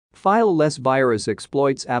Fileless virus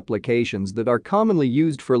exploits applications that are commonly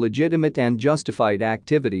used for legitimate and justified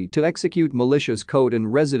activity to execute malicious code in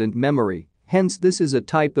resident memory. Hence, this is a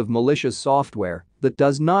type of malicious software that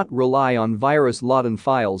does not rely on virus-laden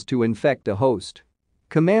files to infect a host.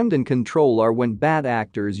 Command and control are when bad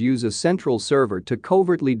actors use a central server to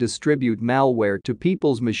covertly distribute malware to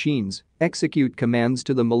people's machines, execute commands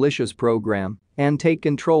to the malicious program, and take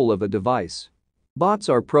control of a device. Bots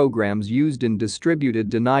are programs used in distributed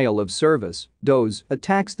denial of service (DoS)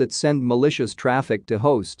 attacks that send malicious traffic to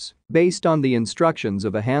hosts based on the instructions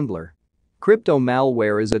of a handler.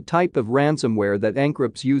 Cryptomalware is a type of ransomware that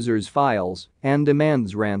encrypts users' files and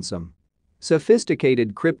demands ransom.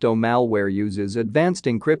 Sophisticated cryptomalware uses advanced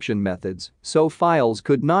encryption methods, so files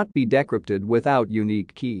could not be decrypted without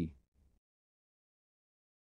unique key.